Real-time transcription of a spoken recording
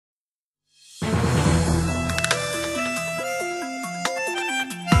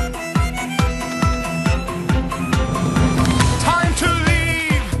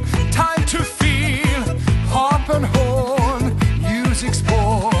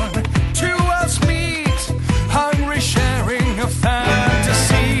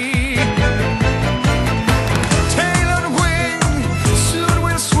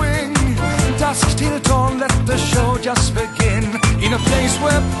in a place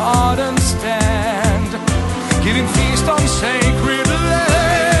where pardons stand, giving feast on sacred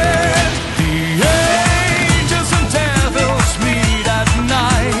land. The angels and devils meet at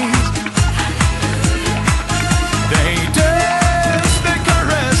night. They dance, they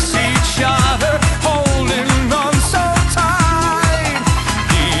caress each other, holding on so tight.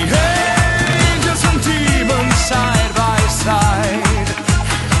 The angels and demons side by side.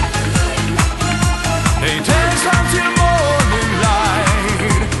 They dance until morning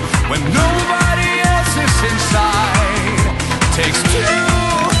light, when nobody else is inside. Takes two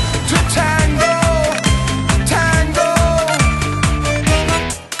to tango, tango.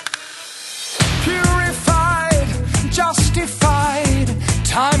 Purified, justified,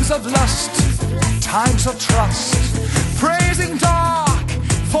 times of lust, times of trust, praising dark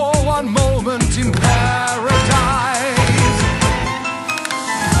for one moment in paradise.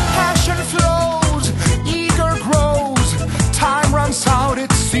 Passion flows, eager grows, time runs out,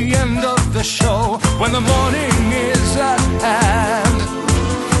 it's the end of the show. When the morning is at hand,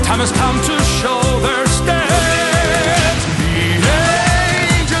 time has come to show their stand. The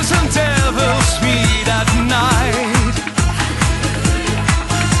angels and devils meet at night.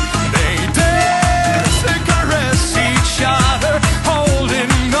 They dance, they caress each other,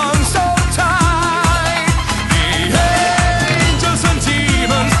 holding on so tight. The angels and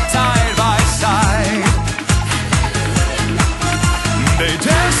demons side by side. They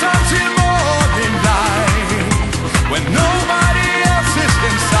dance until morning light, when nobody else is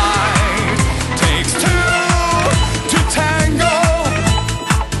inside.